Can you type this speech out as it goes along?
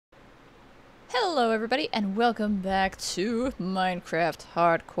Hello everybody and welcome back to Minecraft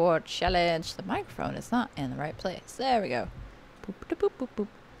Hardcore Challenge. The microphone is not in the right place. There we go. Boop, boop, boop, boop, boop.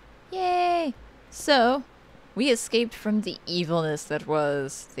 Yay! So, we escaped from the evilness that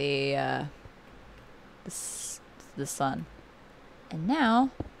was the sun. And now,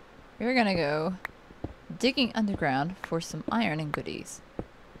 we're gonna go digging underground for some iron and goodies.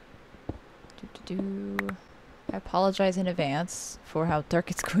 I apologize in advance for how dark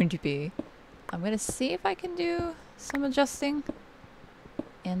it's going to be. I'm gonna see if I can do some adjusting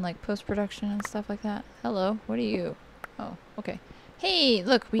in like post-production and stuff like that. Hello, what are you? Oh, okay. Hey,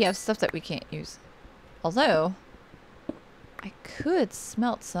 look, we have stuff that we can't use. Although, I could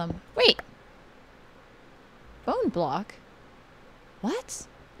smelt some. Wait! Bone block? What?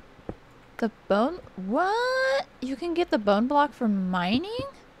 The bone? What? You can get the bone block from mining?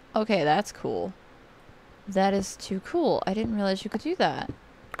 Okay, that's cool. That is too cool. I didn't realize you could do that.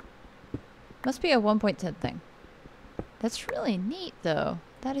 Must be a 1.10 thing. That's really neat, though.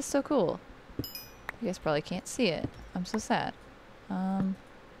 That is so cool. You guys probably can't see it. I'm so sad.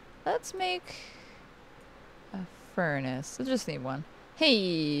 Let's make a furnace. I just need one.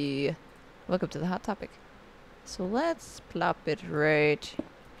 Hey! Welcome to the hot topic. So let's plop it right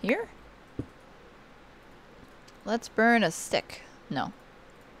here. Let's burn a stick. No.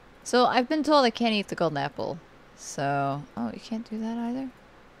 So I've been told I can't eat the golden apple. So... Oh, you can't do that either?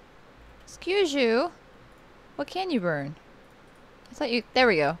 Excuse you. What can you burn? I thought you... There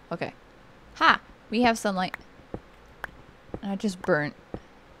we go. Okay. Ha! We have sunlight. And I just burnt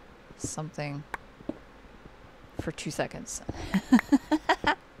something for 2 seconds.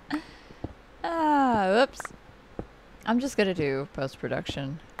 Whoops. I'm just gonna do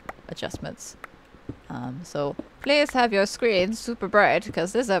post-production adjustments. So please have your screen super bright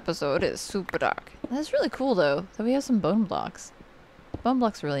because this episode is super dark. That's really cool though, that we have some bone blocks. Bone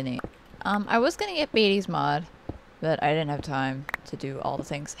blocks are really neat. I was gonna get Beatty's mod, but I didn't have time to do all the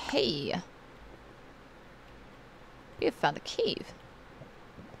things. Hey! We have found a cave.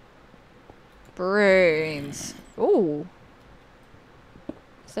 Brains. Ooh.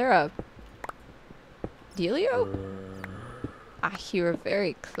 Is there a dealio? I hear a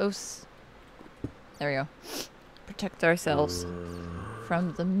very close... There we go. Protect ourselves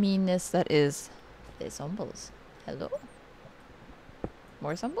from the meanness that is the zombies. Hello?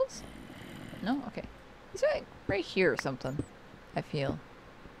 More zombies? No? Okay. He's right here or something. I feel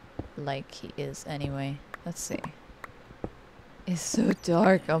like he is anyway. Let's see. It's so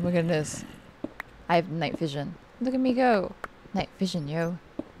dark. Oh my goodness. I have night vision. Look at me go. Night vision, yo.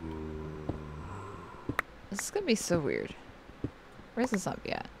 This is gonna be so weird. Where's the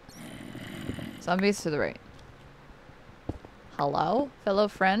zombie at? Zombies to the right. Hello, fellow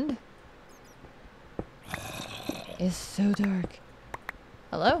friend? It's so dark.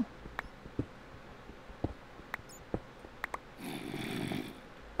 Hello?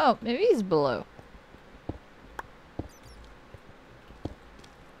 Oh, maybe he's below.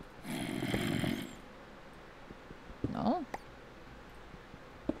 No?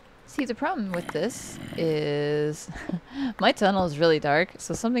 See, the problem with this is my tunnel is really dark,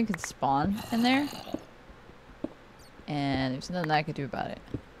 so something could spawn in there. And there's nothing I could do about it.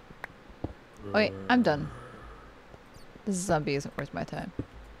 Oh, wait, I'm done. This zombie isn't worth my time.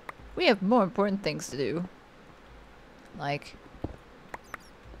 We have more important things to do. Like...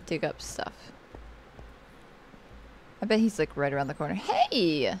 dig up stuff. I bet he's like right around the corner.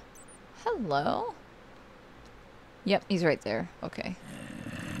 Hey! Hello? Yep, he's right there. Okay.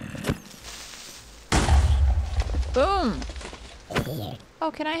 Boom!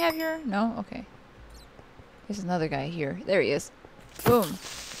 Oh, can I have your... No? Okay. There's another guy here. There he is. Boom.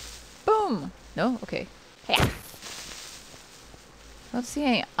 Boom! No? Okay. Hey! Let's see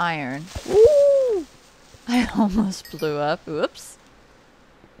any iron. Woo! I almost blew up. Oops.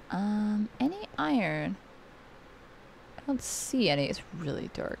 Any iron? I don't see any. It's really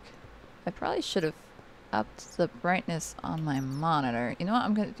dark. I probably should have upped the brightness on my monitor. You know what?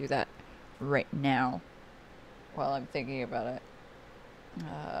 I'm gonna do that right now while I'm thinking about it.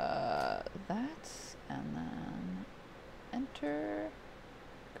 That, and then enter,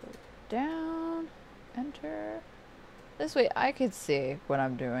 go down, enter. This way I could see what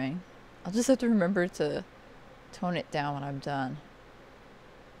I'm doing. I'll just have to remember to tone it down when I'm done.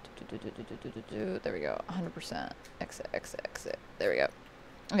 There we go. 100%. Exit, exit, exit. There we go.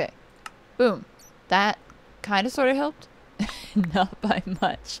 Okay. Boom. That kind of sort of helped. Not by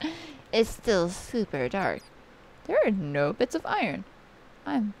much. It's still super dark. There are no bits of iron.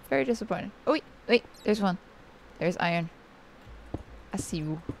 I'm very disappointed. Oh, wait. Wait. There's one. There's iron. I see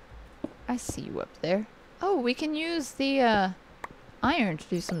you. I see you up there. Oh, we can use the iron to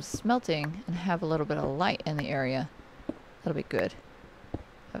do some smelting and have a little bit of light in the area. That'll be good.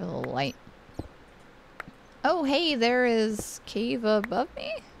 Have a little light. Oh, hey, there is cave above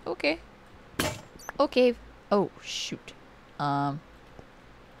me? Okay. Okay. Oh, shoot. I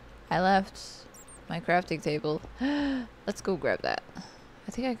left my crafting table. Let's go grab that.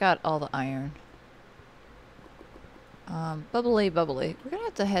 I think I got all the iron. Bubbly, bubbly. We're gonna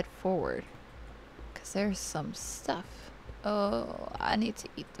have to head forward. Because there's some stuff. Oh, I need to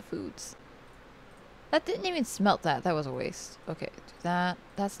eat the foods. That didn't even smelt that. That was a waste. Okay, do that.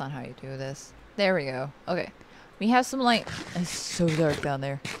 That's not how you do this. There we go. Okay. We have some light. It's so dark down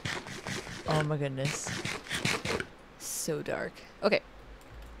there. Oh my goodness. So dark. Okay.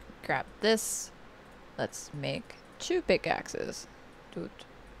 Grab this. Let's make 2 pickaxes. Doot,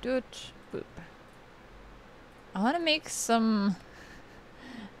 doot, boop. I want to make some...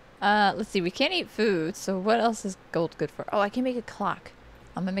 let's see. We can't eat food, so what else is gold good for? Oh, I can make a clock.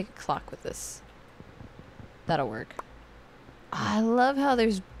 I'm gonna make a clock with this. That'll work. I love how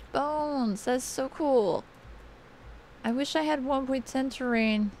there's bones. That's so cool. I wish I had 1.10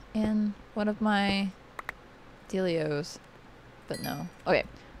 terrain in one of my dealios. But no. Okay,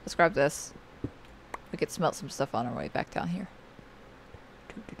 let's grab this. We could smelt some stuff on our way back down here.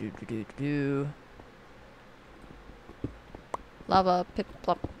 Lava, pip,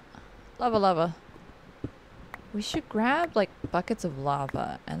 plop. Lava, lava. We should grab like buckets of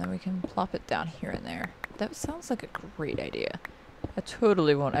lava and then we can plop it down here and there. That sounds like a great idea. I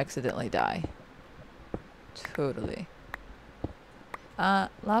totally won't accidentally die. Totally.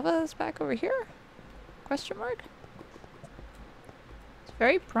 Lava is back over here? Question mark? It's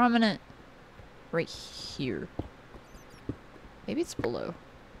very prominent right here. Maybe it's below.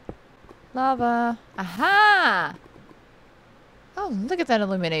 Lava. Aha! Oh, look at that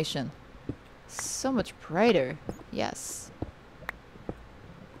illumination. So much brighter. Yes.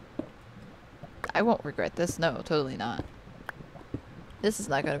 I won't regret this. No, totally not. This is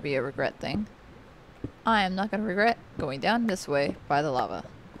not going to be a regret thing. I am not going to regret going down this way by the lava.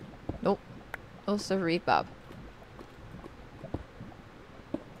 Nope. Oh, sorry, Bob.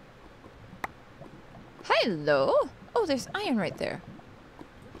 Hello? Oh, there's iron right there.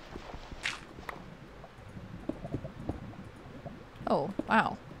 Oh,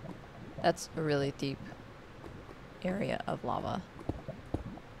 wow. That's a really deep area of lava.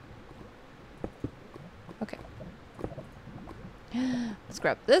 Okay. Let's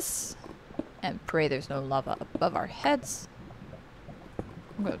grab this and pray there's no lava above our heads.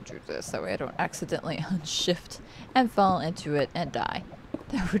 I'm going to do this that way I don't accidentally unshift and fall into it and die.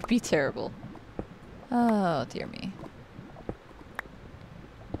 That would be terrible. Oh, dear me.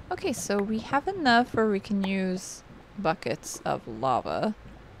 Okay, so we have enough where we can use buckets of lava.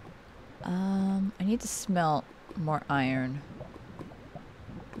 I need to smelt more iron.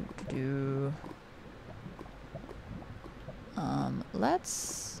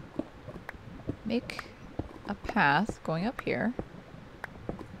 Let's make a path going up here.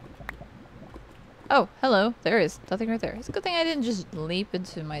 Oh, hello. There is nothing right there. It's a good thing I didn't just leap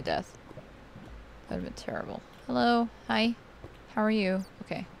into my death. That would have been terrible. Hello. Hi. How are you?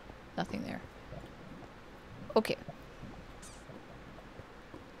 Okay. Nothing there. Okay.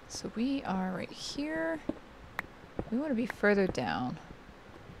 So we are right here. We want to be further down.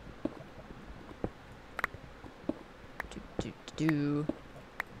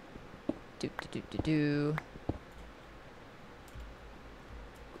 Do.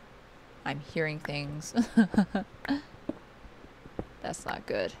 I'm hearing things. That's not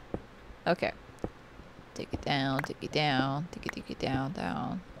good. Okay. Take it down, take it down, take it down,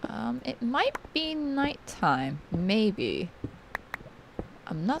 down. It might be nighttime. Maybe.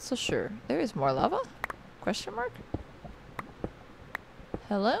 I'm not so sure. There is more lava? Question mark?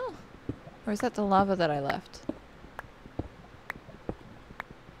 Hello? Or is that the lava that I left?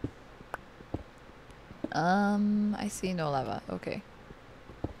 I see no lava. Okay.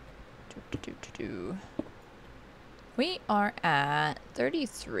 We are at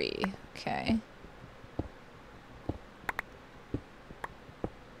 33. Okay.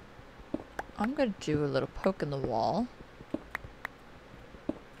 I'm gonna do a little poke in the wall.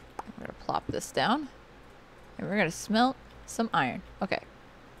 I'm gonna plop this down. And we're gonna smelt some iron. Okay.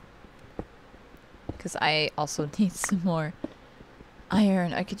 Because I also need some more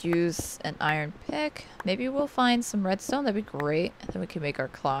iron. I could use an iron pick. Maybe we'll find some redstone. That'd be great. And then we can make our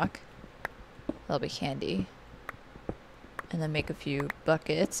clock. That'll be handy. And then make a few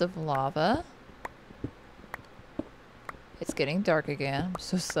buckets of lava. It's getting dark again. I'm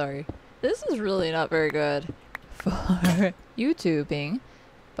so sorry. This is really not very good for YouTubing,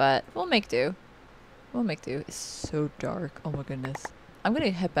 but we'll make do. We'll make do. It's so dark. Oh my goodness. I'm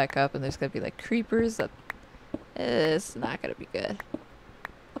gonna head back up and there's gonna be like creepers that... It's not gonna be good.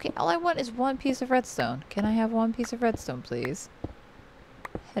 Okay, all I want is one piece of redstone. Can I have one piece of redstone, please?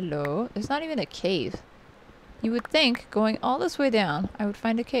 Hello? There's not even a cave. You would think, going all this way down, I would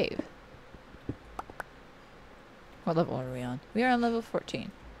find a cave. What level are we on? We are on level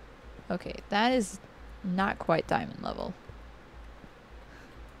 14. Okay, that is not quite diamond level.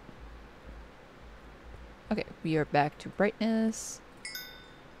 Okay, we are back to brightness.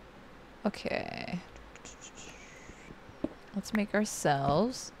 Okay. Let's make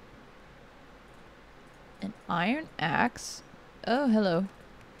ourselves an iron axe. Oh, hello.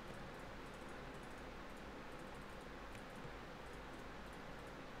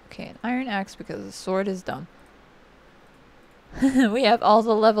 Okay, an iron axe because the sword is dumb. We have all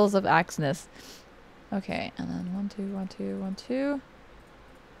the levels of axeness. Okay, and then 1, 2, 1, 2, 1, 2.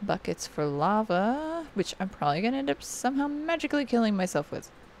 Buckets for lava, which I'm probably gonna end up somehow magically killing myself with.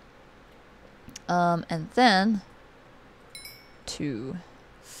 And then 2.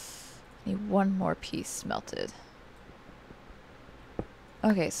 I need one more piece smelted.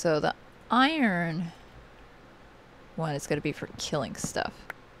 Okay, so the iron one is gonna be for killing stuff.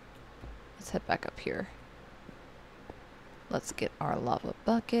 Let's head back up here. Let's get our lava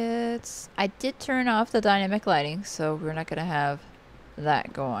buckets. I did turn off the dynamic lighting, so we're not gonna have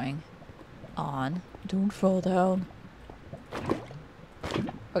that going on. Don't fall down.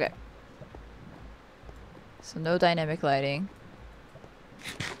 Okay. So no dynamic lighting.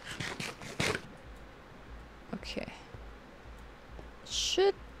 Okay.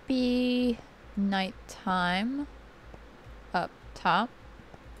 Should be nighttime up top.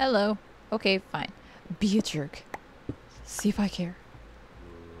 Hello. Okay, fine. Be a jerk. See if I care.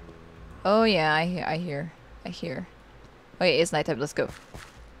 Oh yeah, I hear. Okay, it's nighttime. Let's go.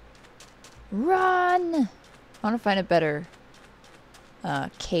 Run! I want to find a better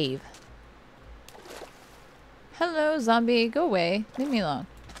cave. Hello, zombie. Go away. Leave me alone.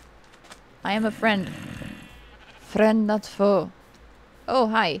 I am a friend. Friend, not foe. Oh,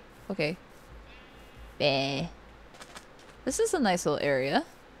 hi. Okay. Bah. This is a nice little area.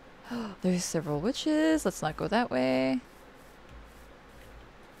 There's several witches. Let's not go that way.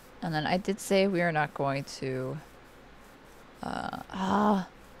 And then I did say we are not going to... oh,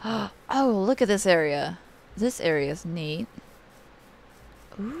 look at this area. This area is neat.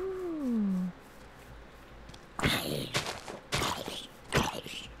 Ooh.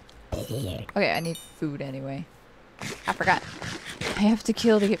 Okay, I need food anyway. I forgot. I have to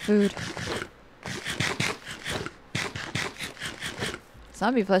kill to get food.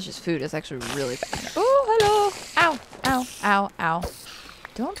 Zombie flesh's food is actually really bad. Oh, hello! Ow! Ow! Ow! Ow!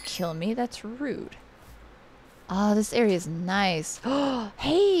 Don't kill me, that's rude. Oh, this area is nice. Oh,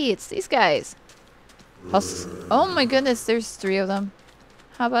 hey, it's these guys. Oh my goodness, there's 3 of them.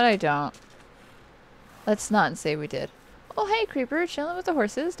 How about I don't? Let's not say we did. Oh, hey, creeper, chilling with the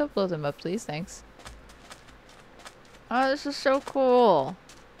horses. Don't blow them up, please. Thanks. Oh, this is so cool.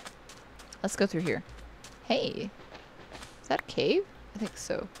 Let's go through here. Hey. Is that a cave? I think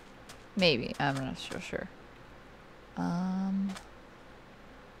so. Maybe. I'm not so sure.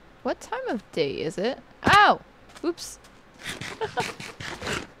 What time of day is it? Ow! Oops.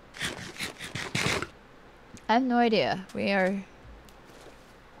 I have no idea. We are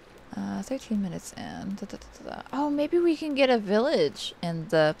 13 minutes in. Oh, maybe we can get a village in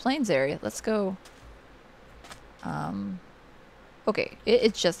the plains area. Let's go. Okay,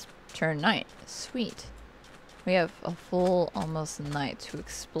 it just turned night. Sweet. We have a full almost night to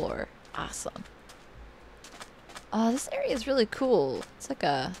explore. Awesome. This area is really cool. It's like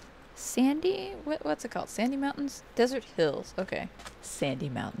a sandy... What's it called? Sandy mountains? Desert hills. Okay. Sandy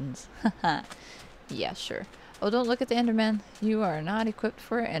mountains. Haha. Yeah, sure. Oh, don't look at the Enderman. You are not equipped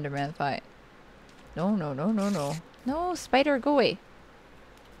for an Enderman fight. No, no, no, no, no. No, spider, go away.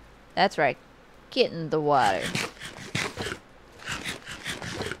 That's right. Get in the water.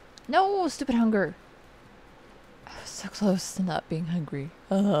 No, stupid hunger. I was so close to not being hungry.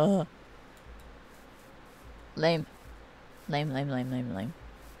 Lame. Lame, lame, lame, lame, lame.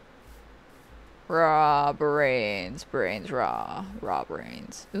 Raw brains. Brains raw. Raw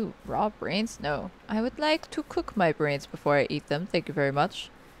brains. Ooh, raw brains? No. I would like to cook my brains before I eat them. Thank you very much.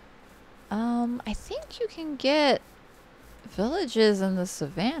 I think you can get villages in the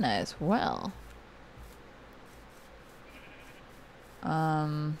savannah as well.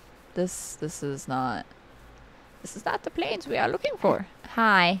 This is not the plains we are looking for.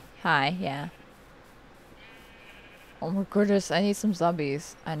 Hi. Hi, yeah. Oh my goodness, I need some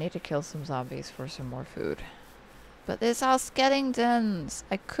zombies. I need to kill some zombies for some more food. But there's all skeletons.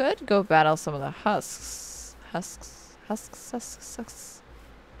 I could go battle some of the husks.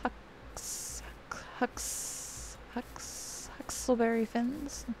 Huxleberry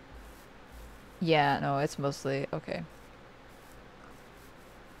fins. Yeah, no, it's mostly okay.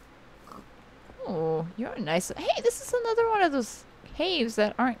 Oh, you're nice. Hey, this is another one of those caves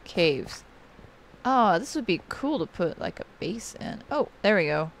that aren't caves. Oh, this would be cool to put like a base in. Oh, there we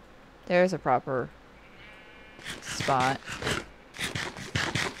go. There's a proper spot.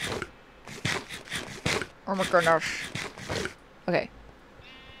 Oh my goodness. Okay.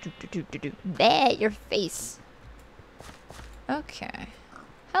 There, your face. Okay.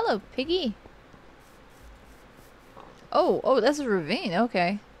 Hello, piggy. Oh, that's a ravine.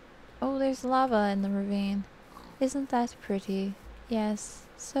 Okay. Oh, there's lava in the ravine. Isn't that pretty? Yes,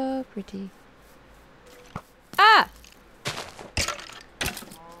 so pretty. Ah!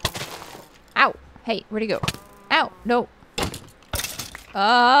 Ow! Hey, where'd he go? Ow! No!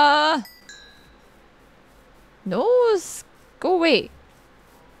 No! Go away!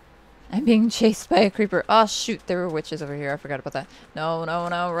 I'm being chased by a creeper. Oh, shoot! There were witches over here. I forgot about that. No, no,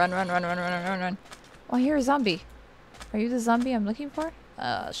 no! Run, run, run, run, run, run, run, run! Oh, I hear a zombie. Are you the zombie I'm looking for?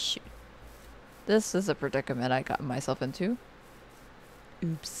 Shoot. This is a predicament I got myself into.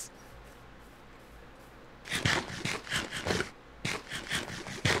 Oops.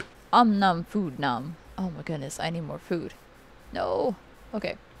 Nom food nom. Oh my goodness, I need more food. No.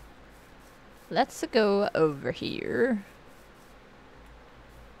 Okay. Let's go over here.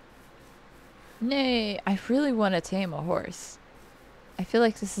 Nay, I really want to tame a horse. I feel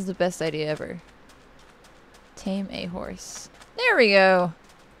like this is the best idea ever. Tame a horse. There we go.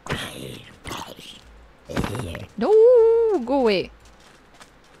 No, go away.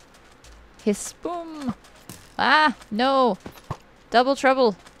 Hiss boom. Ah, no. Double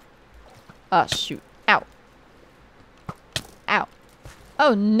trouble. Oh, shoot. Ow. Ow.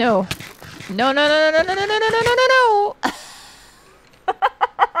 Oh, no. No, no, no, no, no, no, no, no, no, no, no, no.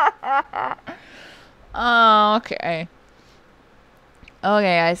 Oh, okay.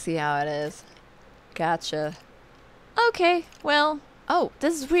 Okay, I see how it is. Gotcha. Okay, well. Oh,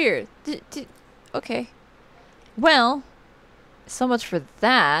 this is weird. Okay. Well, so much for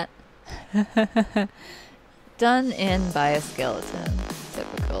that. Done in by a skeleton.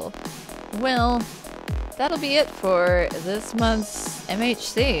 Typical. Well, that'll be it for this month's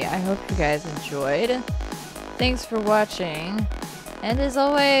MHC. I hope you guys enjoyed. Thanks for watching. And as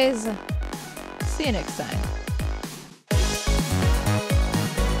always, see you next time.